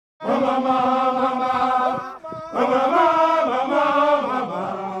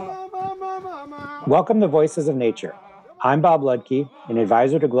Welcome to Voices of Nature. I'm Bob Ludke, an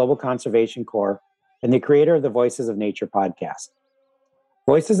advisor to Global Conservation Corps and the creator of the Voices of Nature podcast.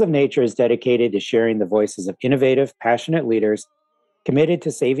 Voices of Nature is dedicated to sharing the voices of innovative, passionate leaders committed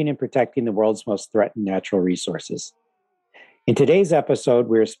to saving and protecting the world's most threatened natural resources. In today's episode,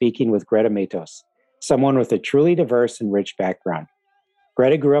 we are speaking with Greta Matos, someone with a truly diverse and rich background.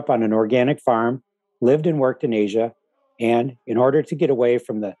 Greta grew up on an organic farm, lived and worked in Asia, and in order to get away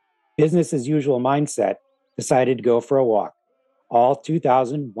from the business as usual mindset, decided to go for a walk, all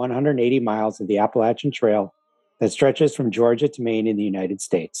 2,180 miles of the Appalachian Trail that stretches from Georgia to Maine in the United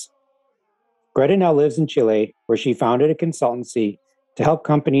States. Greta now lives in Chile, where she founded a consultancy to help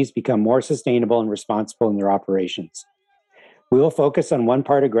companies become more sustainable and responsible in their operations. We will focus on one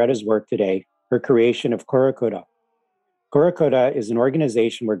part of Greta's work today, her creation of CuraKuda. CuraKuda is an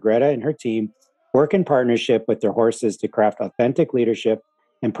organization where Greta and her team work in partnership with their horses to craft authentic leadership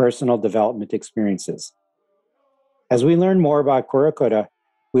and personal development experiences. As we learn more about CuraKuda,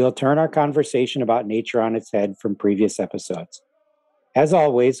 we will turn our conversation about nature on its head from previous episodes. As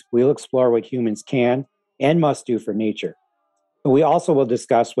always, we'll explore what humans can and must do for nature. But we also will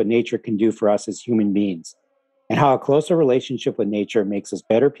discuss what nature can do for us as human beings and how a closer relationship with nature makes us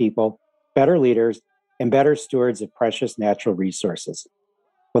better people, better leaders, and better stewards of precious natural resources.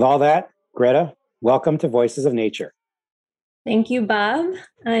 With all that, Greta, welcome to Voices of Nature. Thank you, Bob.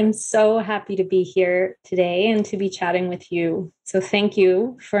 I'm so happy to be here today and to be chatting with you. So thank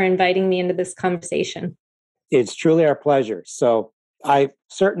you for inviting me into this conversation. It's truly our pleasure. So I'm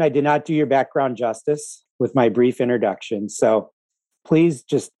certain I did not do your background justice with my brief introduction. So please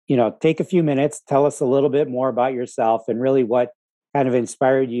just, take a few minutes, tell us a little bit more about yourself and really what kind of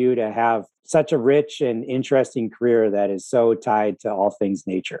inspired you to have such a rich and interesting career that is so tied to all things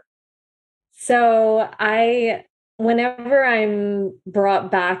nature. So whenever I'm brought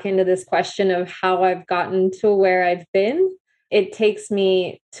back into this question of how I've gotten to where I've been, it takes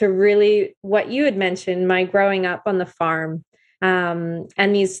me to really what you had mentioned, my growing up on the farm, and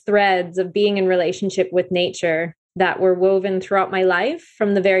these threads of being in relationship with nature that were woven throughout my life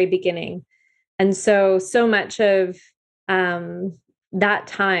from the very beginning. And so much of that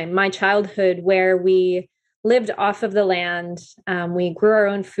time, my childhood, where we lived off of the land. We grew our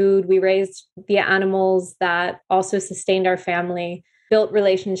own food. We raised the animals that also sustained our family, built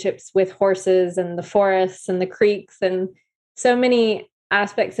relationships with horses and the forests and the creeks, and so many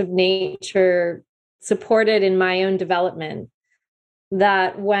aspects of nature supported in my own development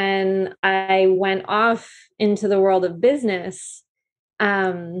that when I went off into the world of business,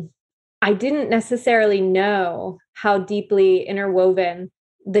 I didn't necessarily know how deeply interwoven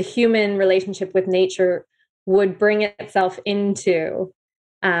the human relationship with nature would bring itself into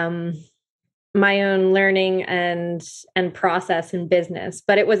my own learning and process in business,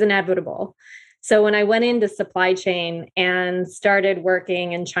 but it was inevitable. So when I went into supply chain and started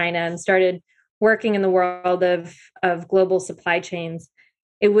working in China and started working in the world of global supply chains,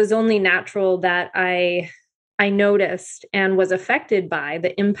 it was only natural that I noticed and was affected by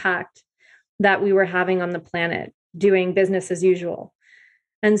the impact that we were having on the planet doing business as usual.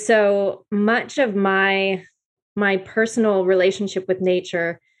 And so much of my personal relationship with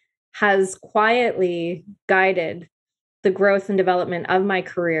nature has quietly guided the growth and development of my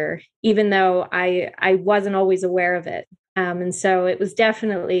career, even though I wasn't always aware of it. And so it was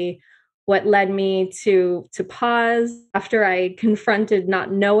definitely what led me to pause after I confronted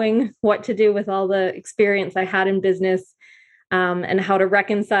not knowing what to do with all the experience I had in business, and how to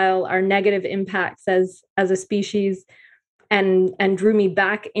reconcile our negative impacts as a species. And drew me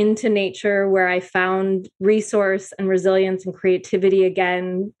back into nature, where I found resource and resilience and creativity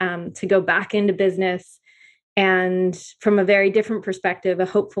again, to go back into business, and from a very different perspective, a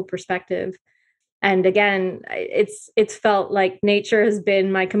hopeful perspective. And again, it's felt like nature has been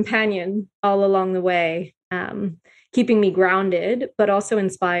my companion all along the way, keeping me grounded, but also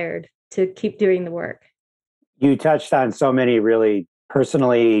inspired to keep doing the work. You touched on so many really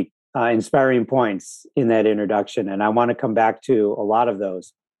personally inspiring points in that introduction, and I want to come back to a lot of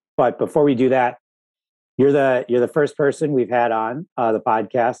those. But before we do that, you're the first person we've had on the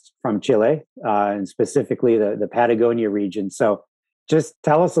podcast from Chile, and specifically the Patagonia region. So just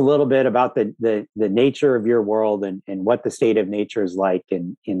tell us a little bit about the nature of your world and what the state of nature is like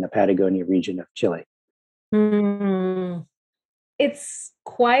in the Patagonia region of Chile. It's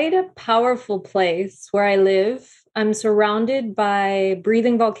quite a powerful place where I live. I'm surrounded by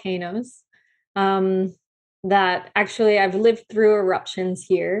breathing volcanoes that actually I've lived through eruptions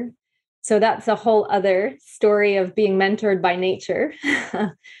here. So that's a whole other story of being mentored by nature.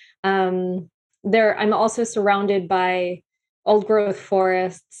 I'm also surrounded by old growth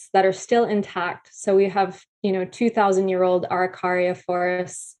forests that are still intact. So we have, 2,000-year-old Araucaria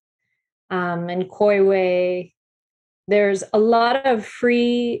forests, and Koiwe. There's a lot of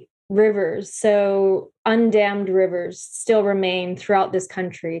free rivers. So undammed rivers still remain throughout this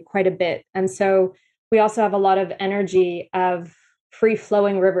country quite a bit. And so we also have a lot of energy of free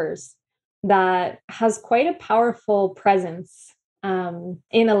flowing rivers that has quite a powerful presence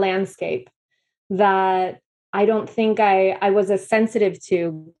in a landscape that I don't think I was as sensitive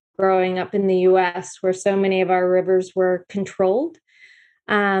to growing up in the US, where so many of our rivers were controlled.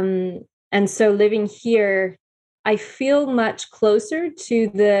 And so living here, I feel much closer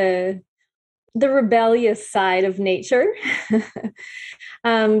to the rebellious side of nature,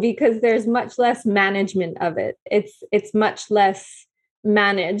 because there's much less management of it. It's much less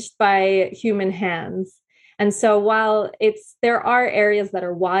managed by human hands. And so while there are areas that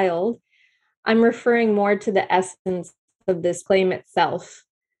are wild, I'm referring more to the essence of this claim itself.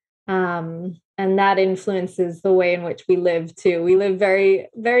 And that influences the way in which we live too. We live very,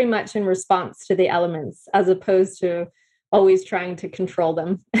 very much in response to the elements, as opposed to always trying to control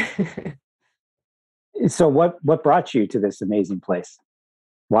them. So what brought you to this amazing place?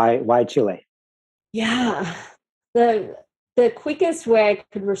 Why Chile? Yeah. The quickest way I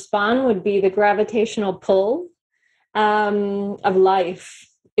could respond would be the gravitational pull of life.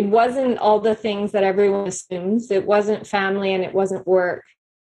 It wasn't all the things that everyone assumes. It wasn't family and it wasn't work.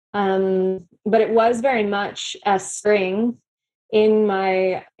 But it was very much a spring in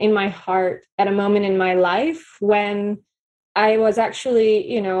my heart at a moment in my life when I was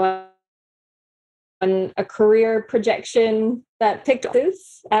actually, on a career projection that picked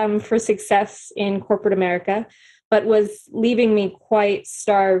this for success in corporate America, but was leaving me quite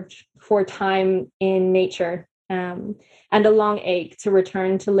starved for time in nature, and a long ache to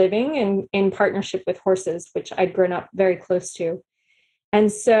return to living in partnership with horses, which I'd grown up very close to. And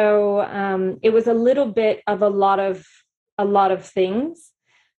so it was a little bit of a lot of things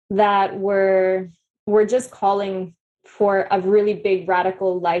that were just calling for a really big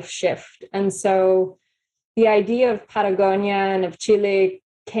radical life shift. And so the idea of Patagonia and of Chile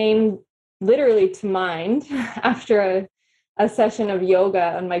came literally to mind after a session of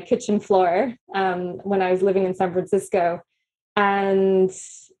yoga on my kitchen floor when I was living in San Francisco. And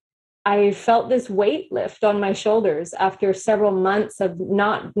I felt this weight lift on my shoulders after several months of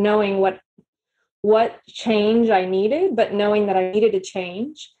not knowing what change I needed, but knowing that I needed a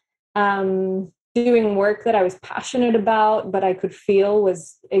change. Doing work that I was passionate about, but I could feel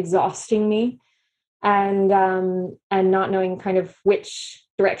was exhausting me, and not knowing kind of which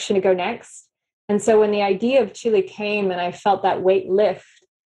direction to go next. And so when the idea of Chile came and I felt that weight lift,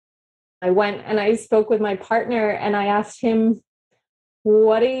 I went and I spoke with my partner and I asked him,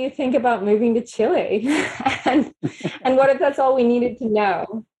 what do you think about moving to Chile? and what if that's all we needed to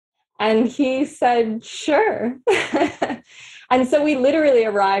know? And he said, sure. And so we literally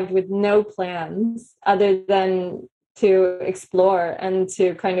arrived with no plans other than to explore and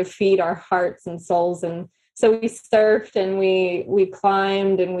to kind of feed our hearts and souls. And so we surfed and we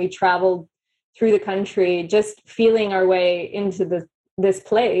climbed and we traveled through the country, just feeling our way into this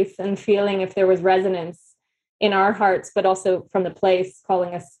place and feeling if there was resonance in our hearts, but also from the place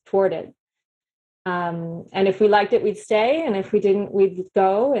calling us toward it. And if we liked it, we'd stay. And if we didn't, we'd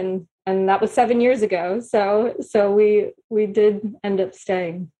go. And that was 7 years ago. So we did end up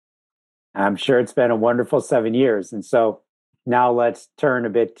staying. I'm sure it's been a wonderful 7 years. And so now let's turn a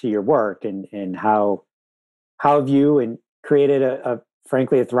bit to your work and how have you created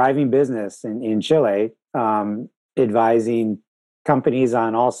frankly a thriving business in Chile, advising companies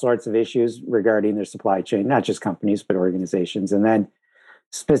on all sorts of issues regarding their supply chain, not just companies, but organizations. And then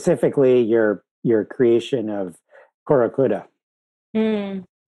specifically your creation of CuraKuda.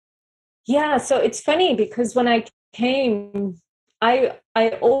 Yeah, so it's funny because when I came, I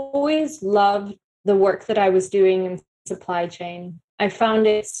always loved the work that I was doing in supply chain. I found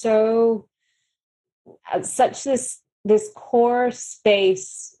it such this core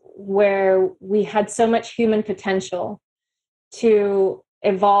space where we had so much human potential to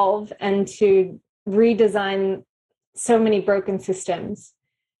evolve and to redesign so many broken systems.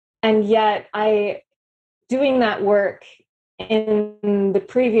 And yet doing that work in the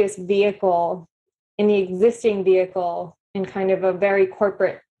previous vehicle, in the existing vehicle, in kind of a very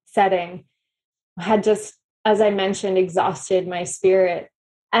corporate setting, had just, as I mentioned, exhausted my spirit.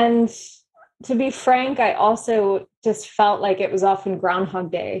 And to be frank, I also just felt like it was often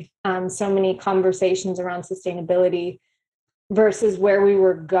Groundhog Day. So many conversations around sustainability versus where we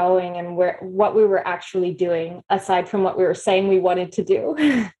were going and what we were actually doing, aside from what we were saying we wanted to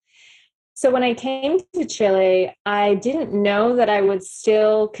do. So when I came to Chile, I didn't know that I would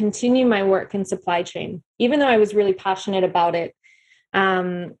still continue my work in supply chain. Even though I was really passionate about it,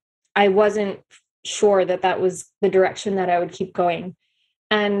 I wasn't sure that that was the direction that I would keep going.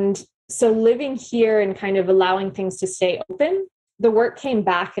 And so living here and kind of allowing things to stay open, the work came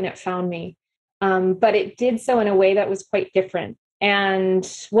back and it found me. But it did so in a way that was quite different. And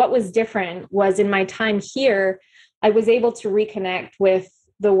what was different was in my time here, I was able to reconnect with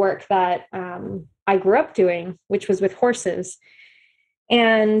the work that I grew up doing, which was with horses.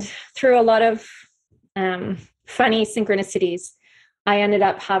 And through a lot of funny synchronicities, I ended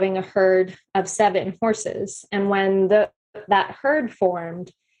up having a herd of 7 horses. And when that herd formed,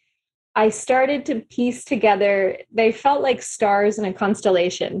 I started to piece together, they felt like stars in a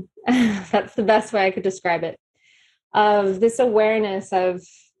constellation. That's the best way I could describe it. Of this awareness of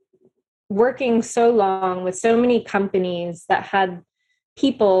working so long with so many companies that had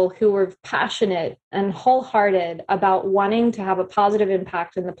people who were passionate and wholehearted about wanting to have a positive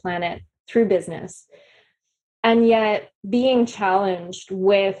impact on the planet through business. And yet being challenged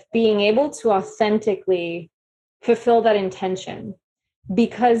with being able to authentically fulfill that intention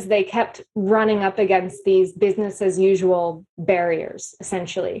because they kept running up against these business as usual barriers,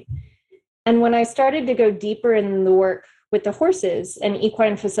 essentially. And when I started to go deeper in the work with the horses and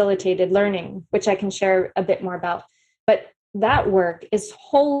equine facilitated learning, which I can share a bit more about, but that work is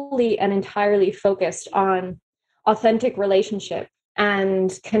wholly and entirely focused on authentic relationship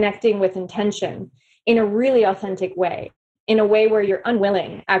and connecting with intention in a really authentic way, in a way where you're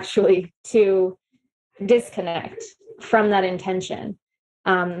unwilling actually to disconnect from that intention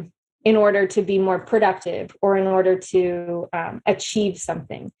in order to be more productive or in order to achieve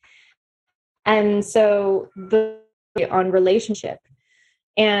something. And so on relationship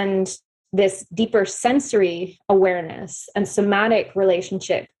and this deeper sensory awareness and somatic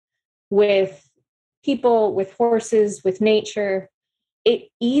relationship with people, with horses, with nature, it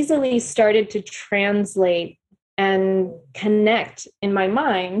easily started to translate and connect in my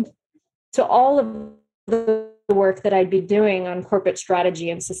mind to all of the work that I'd be doing on corporate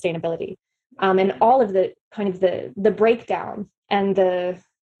strategy and sustainability, and all of the kind of the breakdown and the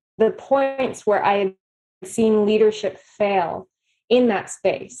points where I had seen leadership fail in that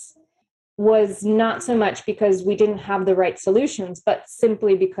space was not so much because we didn't have the right solutions, but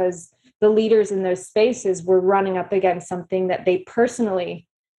simply because the leaders in those spaces were running up against something that they personally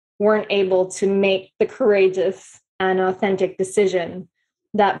weren't able to make the courageous and authentic decision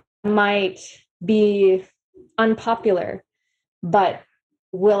that might be unpopular, but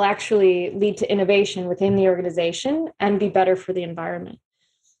will actually lead to innovation within the organization and be better for the environment.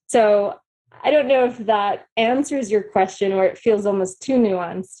 So I don't know if that answers your question or it feels almost too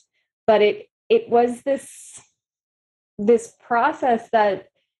nuanced, but it was this process that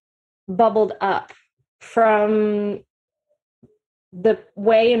bubbled up from the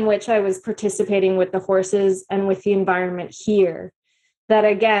way in which I was participating with the horses and with the environment here, that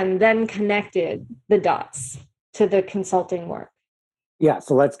again then connected the dots to the consulting work. Yeah,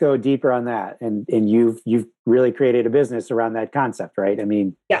 so let's go deeper on that. And you've really created a business around that concept, right? I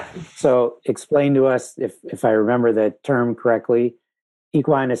mean, yeah. So explain to us, if I remember the term correctly,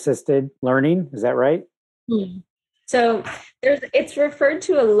 equine assisted learning, is that right? So it's referred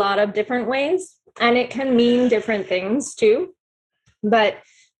to a lot of different ways, and it can mean different things too. But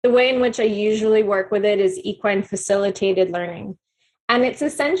the way in which I usually work with it is equine facilitated learning. And it's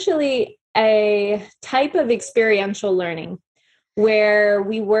essentially a type of experiential learning where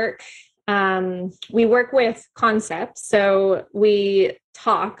we work with concepts. So we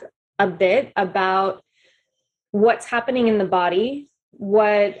talk a bit about what's happening in the body,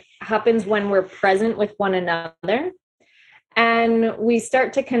 what happens when we're present with one another, and we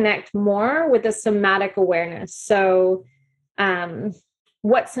start to connect more with a somatic awareness. So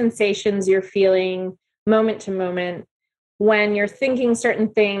what sensations you're feeling moment to moment. When you're thinking certain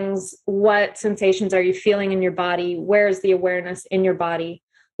things, what sensations are you feeling in your body? Where's the awareness in your body?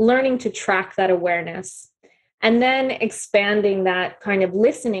 Learning to track that awareness. And then expanding that kind of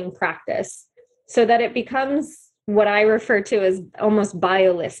listening practice so that it becomes what I refer to as almost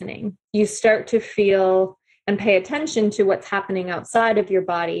bio-listening. You start to feel and pay attention to what's happening outside of your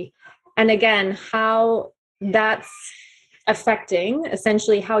body. And again, how that's affecting,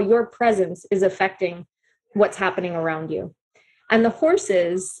 essentially how your presence is affecting what's happening around you. And the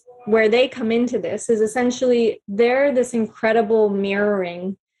horses, where they come into this, is essentially they're this incredible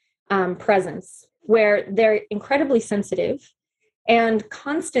mirroring presence where they're incredibly sensitive and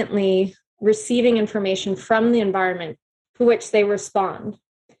constantly receiving information from the environment to which they respond.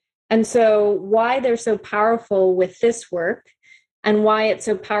 And so why they're so powerful with this work and why it's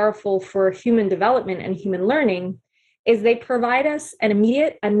so powerful for human development and human learning is they provide us an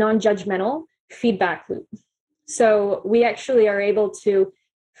immediate and non-judgmental feedback loop. So we actually are able to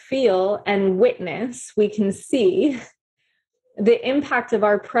feel and witness, we can see the impact of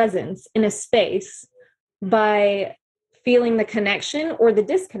our presence in a space by feeling the connection or the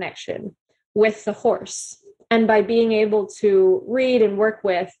disconnection with the horse, and by being able to read and work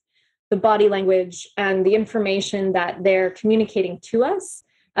with the body language and the information that they're communicating to us,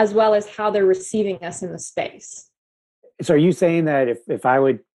 as well as how they're receiving us in the space. So are you saying that if I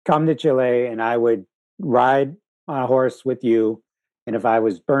would come to Chile and I would ride on a horse with you, and if I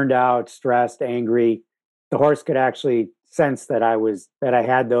was burned out, stressed, angry, the horse could actually sense that I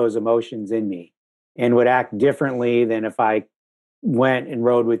had those emotions in me and would act differently than if I went and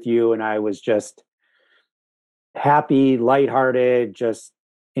rode with you and I was just happy, lighthearted, just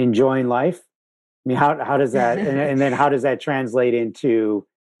enjoying life? I mean, how does that, and then how does that translate into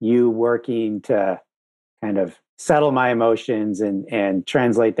you working to kind of settle my emotions and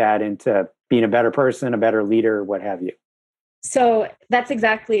translate that into being a better person, a better leader, what have you? So that's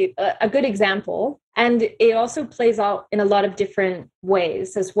exactly a good example. And it also plays out in a lot of different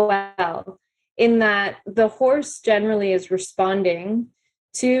ways as well, in that the horse generally is responding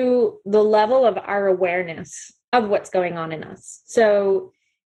to the level of our awareness of what's going on in us. So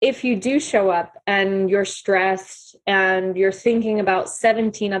if you do show up and you're stressed and you're thinking about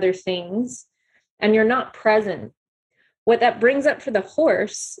 17 other things and you're not present, what that brings up for the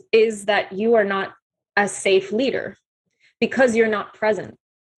horse is that you are not a safe leader because you're not present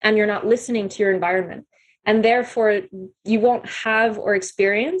and you're not listening to your environment. And therefore, you won't have or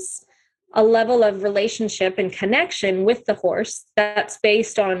experience a level of relationship and connection with the horse that's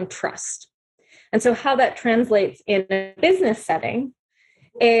based on trust. And so how that translates in a business setting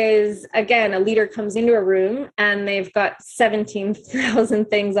is, again, a leader comes into a room and they've got 17,000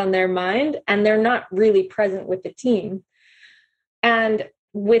 things on their mind and they're not really present with the team. And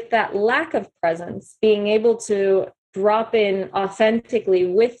with that lack of presence, being able to drop in authentically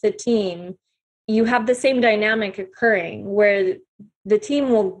with the team, you have the same dynamic occurring where the team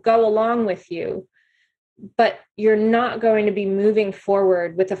will go along with you, but you're not going to be moving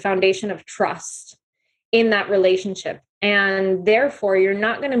forward with a foundation of trust in that relationship. And therefore, you're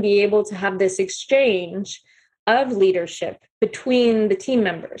not going to be able to have this exchange of leadership between the team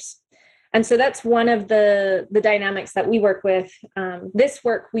members. And so that's one of the dynamics that we work with. This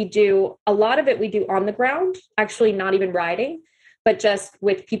work we do, a lot of it we do on the ground, actually not even riding, but just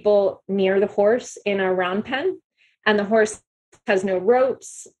with people near the horse in a round pen. And the horse has no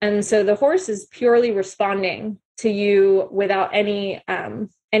ropes. And so the horse is purely responding to you without any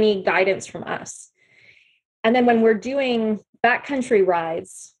guidance from us. And then when we're doing backcountry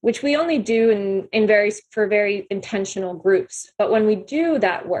rides, which we only do for very intentional groups, but when we do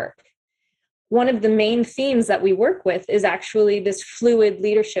that work, one of the main themes that we work with is actually this fluid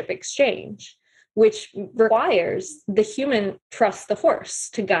leadership exchange, which requires the human trust the horse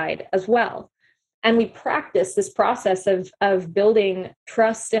to guide as well. And we practice this process of building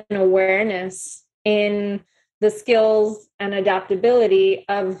trust and awareness in the skills and adaptability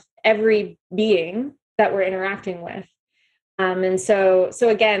of every being that we're interacting with. And so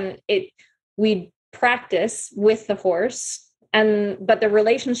again, we practice with the horse, but the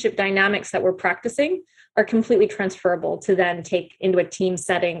relationship dynamics that we're practicing are completely transferable to then take into a team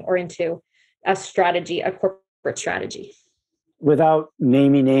setting or into a strategy, a corporate strategy. Without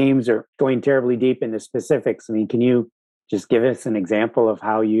naming names or going terribly deep into specifics, I mean, can you just give us an example of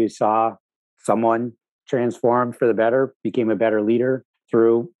how you saw someone transform for the better, became a better leader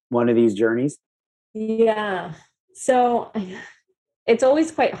through one of these journeys? Yeah. So it's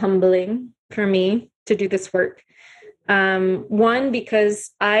always quite humbling for me to do this work. One,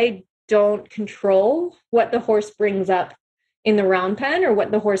 because I don't control what the horse brings up in the round pen or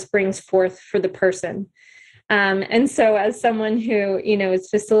what the horse brings forth for the person. And so as someone who, is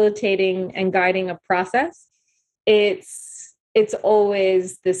facilitating and guiding a process, it's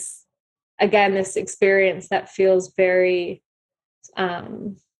always this experience that feels very,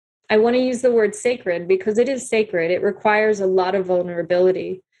 I want to use the word sacred because it is sacred. It requires a lot of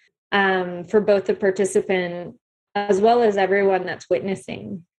vulnerability for both the participant as well as everyone that's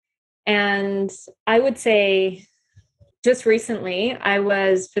witnessing. And I would say just recently, I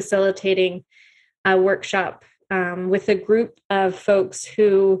was facilitating a workshop with a group of folks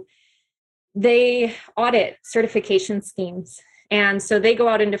who they audit certification schemes. And so they go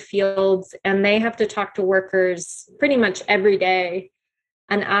out into fields and they have to talk to workers pretty much every day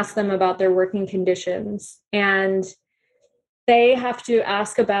and ask them about their working conditions. And they have to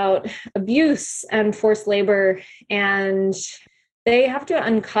ask about abuse and forced labor and they have to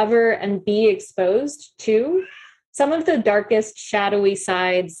uncover and be exposed to some of the darkest, shadowy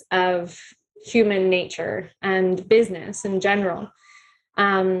sides of human nature and business in general.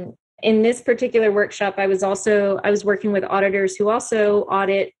 In this particular workshop, I was working with auditors who also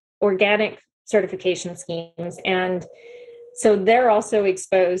audit organic certification schemes. And so they're also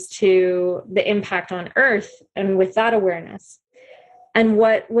exposed to the impact on Earth and with that awareness. And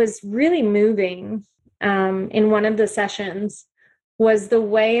what was really moving in one of the sessions was the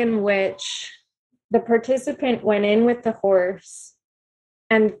way in which the participant went in with the horse,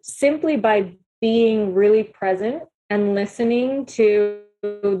 and simply by being really present and listening to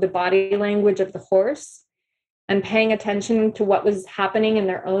the body language of the horse and paying attention to what was happening in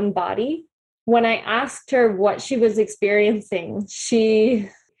their own body. When I asked her what she was experiencing, she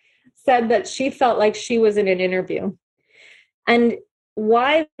said that she felt like she was in an interview. And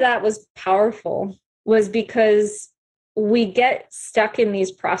why that was powerful was because we get stuck in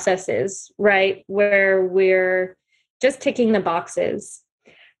these processes, right, where we're just ticking the boxes.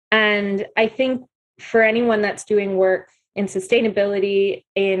 And I think for anyone that's doing work in sustainability,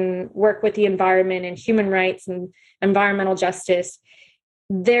 in work with the environment and human rights and environmental justice,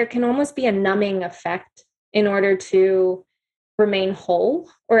 there can almost be a numbing effect in order to remain whole,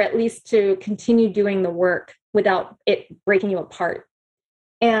 or at least to continue doing the work without it breaking you apart.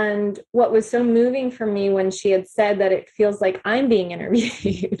 And what was so moving for me when she had said that it feels like I'm being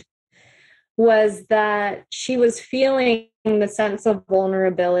interviewed was that she was feeling the sense of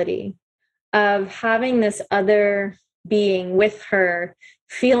vulnerability of having this other being with her,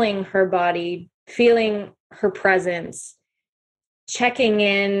 feeling her body, feeling her presence, checking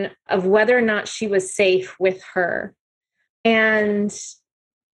in of whether or not she was safe with her. And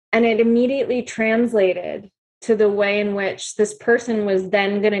it immediately translated to the way in which this person was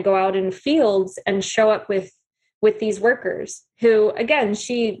then going to go out in fields and show up with these workers who, again,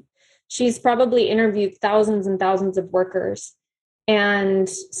 she's probably interviewed thousands and thousands of workers. And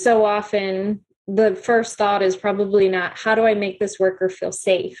so often the first thought is probably not, how do I make this worker feel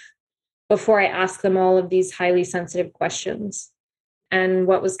safe before I ask them all of these highly sensitive questions? And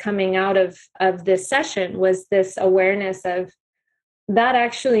what was coming out of this session was this awareness of that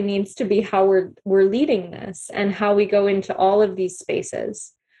actually needs to be how we're leading this, and how we go into all of these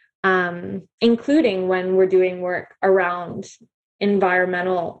spaces, including when we're doing work around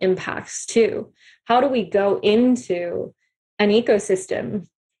environmental impacts too. How do we go into an ecosystem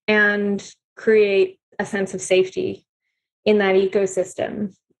and create a sense of safety in that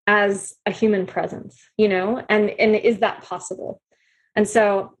ecosystem as a human presence, and is that possible? And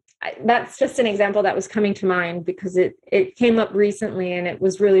so that's just an example that was coming to mind because it came up recently, and it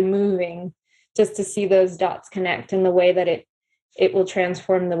was really moving just to see those dots connect in the way that it will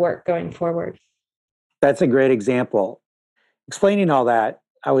transform the work going forward. That's a great example. Explaining all that,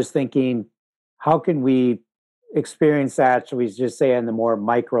 I was thinking, how can we experience that, should we just say, on the more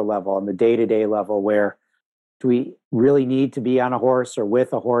micro level, on the day-to-day level, where do we really need to be on a horse or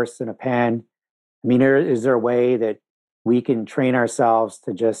with a horse in a pen? I mean, is there a way that we can train ourselves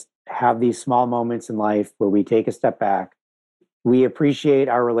to just have these small moments in life where we take a step back, we appreciate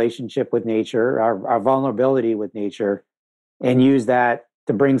our relationship with nature, our vulnerability with nature, and use that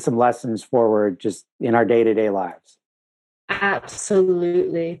to bring some lessons forward just in our day-to-day lives?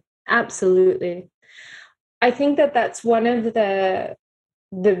 Absolutely. Absolutely. I think that that's one of the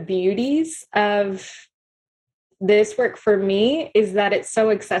beauties of this work for me, is that it's so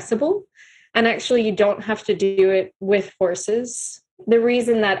accessible. And actually, you don't have to do it with horses. The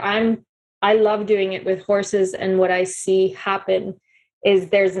reason that I love doing it with horses, and what I see happen is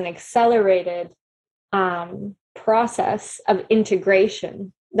there's an accelerated process of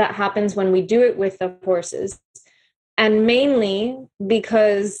integration that happens when we do it with the horses. And mainly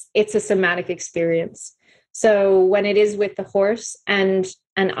because it's a somatic experience. So when it is with the horse and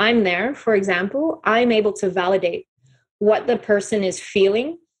I'm there, for example, I'm able to validate what the person is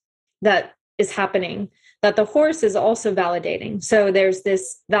feeling that is happening, that the horse is also validating. So there's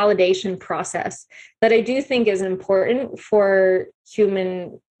this validation process that I do think is important for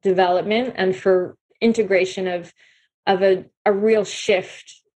human development and for integration of a real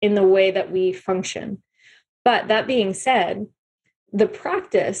shift in the way that we function. But that being said, the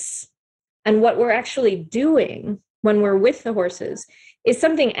practice and what we're actually doing when we're with the horses is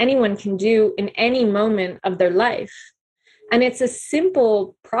something anyone can do in any moment of their life. And it's a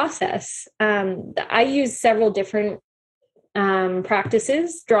simple process. I use several different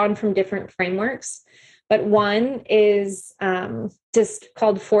practices drawn from different frameworks, but one is just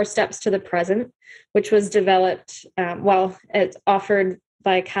called 4 Steps to the Present, which was developed, it's offered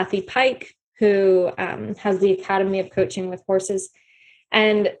by Kathy Pike, who has the Academy of Coaching with Horses.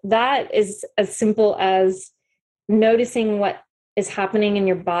 And that is as simple as noticing what is happening in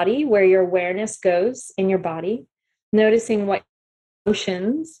your body, where your awareness goes in your body, noticing what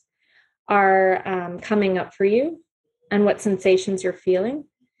emotions are coming up for you and what sensations you're feeling,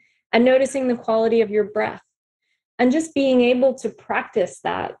 and noticing the quality of your breath. And just being able to practice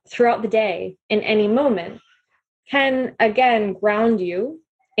that throughout the day in any moment can, again, ground you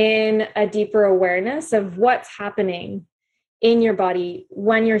in a deeper awareness of what's happening in your body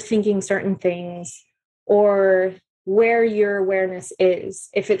when you're thinking certain things, or where your awareness is,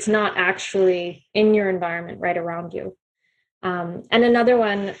 if it's not actually in your environment right around you. And another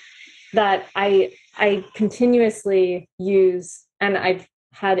one that I continuously use, and I've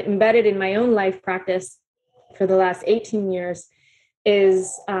had embedded in my own life practice for the last 18 years,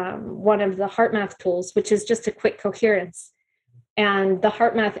 is one of the HeartMath tools, which is just a quick coherence. And the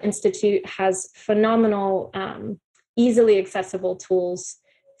HeartMath Institute has phenomenal, easily accessible tools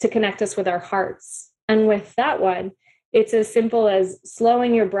to connect us with our hearts. And with that one, it's as simple as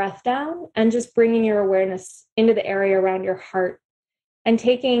slowing your breath down and just bringing your awareness into the area around your heart, and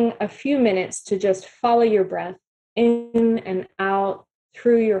taking a few minutes to just follow your breath in and out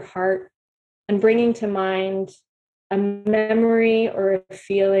through your heart, and bringing to mind a memory or a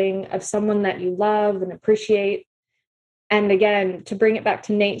feeling of someone that you love and appreciate. And again, to bring it back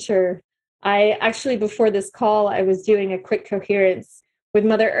to nature, I actually, before this call, I was doing a quick coherence with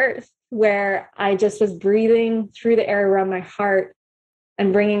Mother Earth, where I just was breathing through the air around my heart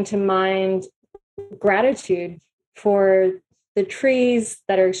and bringing to mind gratitude for the trees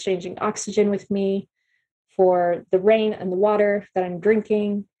that are exchanging oxygen with me, for the rain and the water that I'm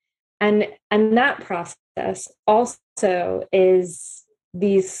drinking. And that process also is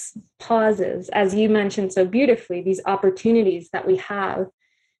these pauses, as you mentioned so beautifully, these opportunities that we have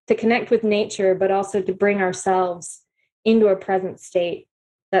to connect with nature, but also to bring ourselves into a present state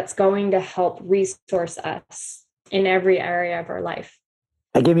that's going to help resource us in every area of our life.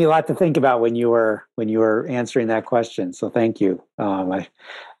 That gave me a lot to think about when you were answering that question. So thank you. I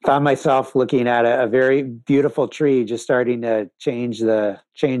found myself looking at a very beautiful tree just starting to change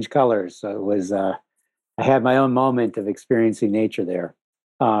colors. So it was I had my own moment of experiencing nature there.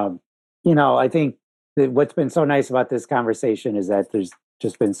 I think that what's been so nice about this conversation is that there's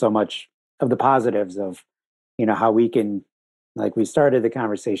just been so much of the positives of how we can, like we started the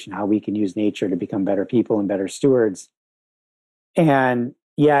conversation, how we can use nature to become better people and better stewards. And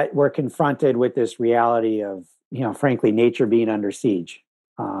yet we're confronted with this reality of, frankly, nature being under siege,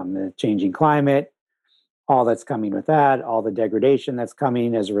 the changing climate, all that's coming with that, all the degradation that's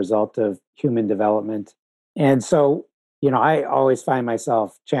coming as a result of human development. And so, I always find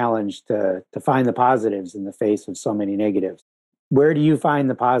myself challenged to find the positives in the face of so many negatives. Where do you find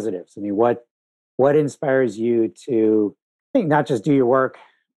the positives? I mean, what inspires you to, I think, not just do your work,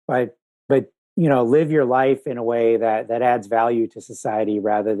 but live your life in a way that adds value to society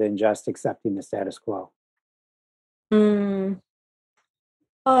rather than just accepting the status quo? Oh,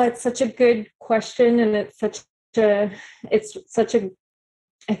 it's such a good question, and I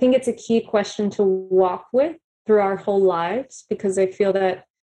think it's a key question to walk with through our whole lives, because I feel that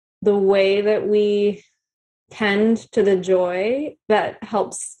the way that we tend to the joy that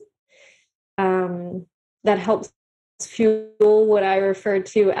helps fuel what I refer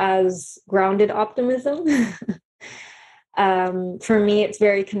to as grounded optimism. For me, it's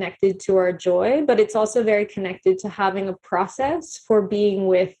very connected to our joy, but it's also very connected to having a process for being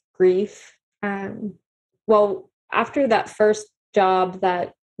with grief. Well, after that first job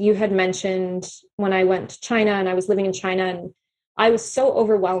that you had mentioned, when I went to China and I was living in China, and I was so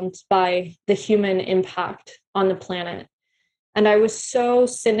overwhelmed by the human impact on the planet, and I was so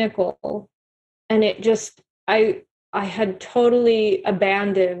cynical, and it just, I had totally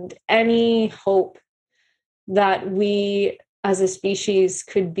abandoned any hope that we as a species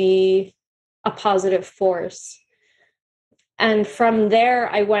could be a positive force. And from there,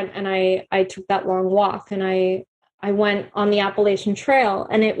 I went and I took that long walk, and I went on the Appalachian Trail.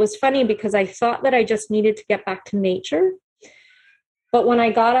 And it was funny because I thought that I just needed to get back to nature. But when I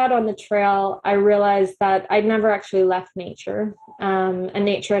got out on the trail, I realized that I'd never actually left nature, and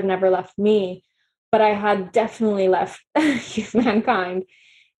nature had never left me, but I had definitely left mankind.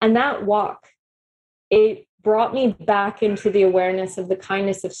 And that walk, it brought me back into the awareness of the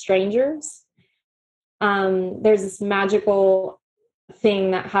kindness of strangers. There's this magical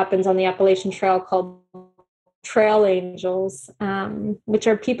thing that happens on the Appalachian Trail called trail angels, which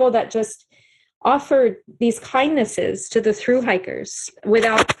are people that just offer these kindnesses to the thru hikers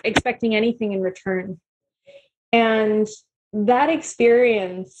without expecting anything in return. And that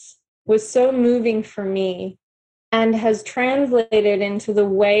experience was so moving for me and has translated into the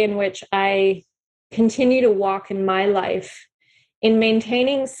way in which I continue to walk in my life, in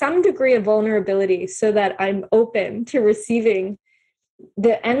maintaining some degree of vulnerability so that I'm open to receiving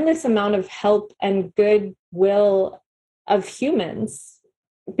the endless amount of help and goodwill of humans,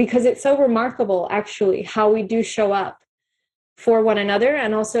 because it's so remarkable, actually, how we do show up for one another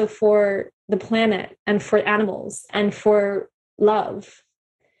and also for the planet and for animals and for love.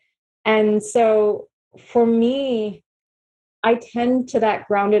 And so for me, I tend to that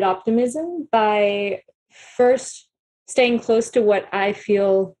grounded optimism by first staying close to what I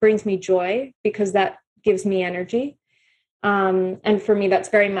feel brings me joy, because that gives me energy. And for me, that's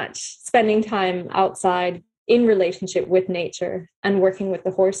very much spending time outside in relationship with nature and working with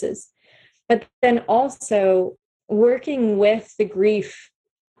the horses. But then also working with the grief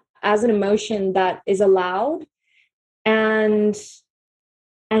as an emotion that is allowed and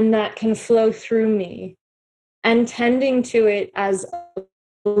that can flow through me, and tending to it as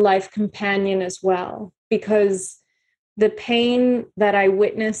a life companion as well, because the pain that I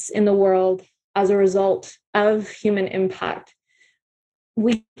witness in the world as a result of human impact,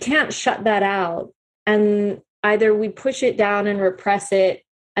 we can't shut that out. And either we push it down and repress it,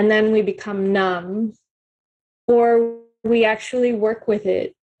 and then we become numb, or we actually work with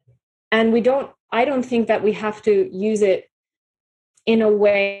it. And I don't think that we have to use it in a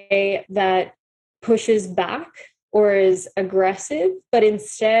way that pushes back or is aggressive, but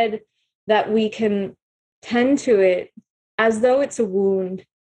instead that we can tend to it as though it's a wound,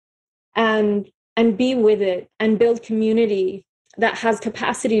 and be with it and build community that has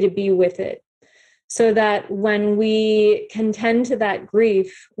capacity to be with it, so that when we can tend to that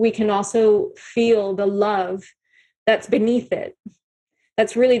grief, we can also feel the love that's beneath it.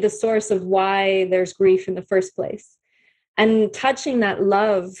 That's really the source of why there's grief in the first place. And touching that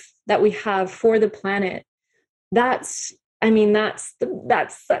love that we have for the planet, that's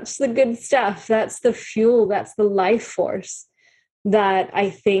such the good stuff. That's the fuel, that's the life force that I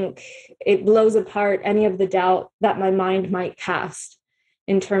think it blows apart any of the doubt that my mind might cast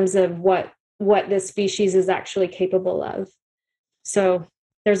in terms of what this species is actually capable of. So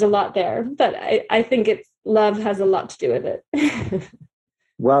there's a lot there, but I think love has a lot to do with it.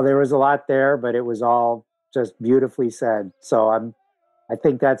 Well, there was a lot there, but it was all just beautifully said. So I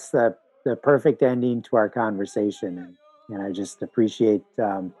think that's the perfect ending to our conversation, and I just appreciate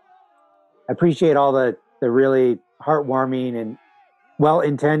all the really heartwarming and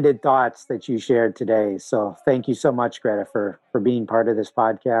well-intended thoughts that you shared today. So thank you so much, Greta, for being part of this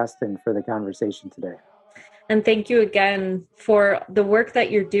podcast and for the conversation today. And thank you again for the work that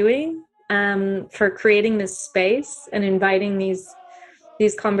you're doing, for creating this space and inviting these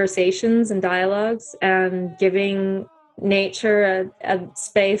conversations and dialogues, and giving nature a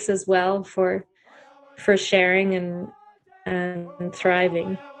space as well for sharing and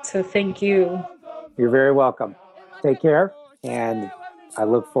thriving. So thank you. You're very welcome. Take care, and I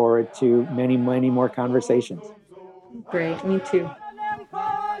look forward to many, many more conversations. Great, me too.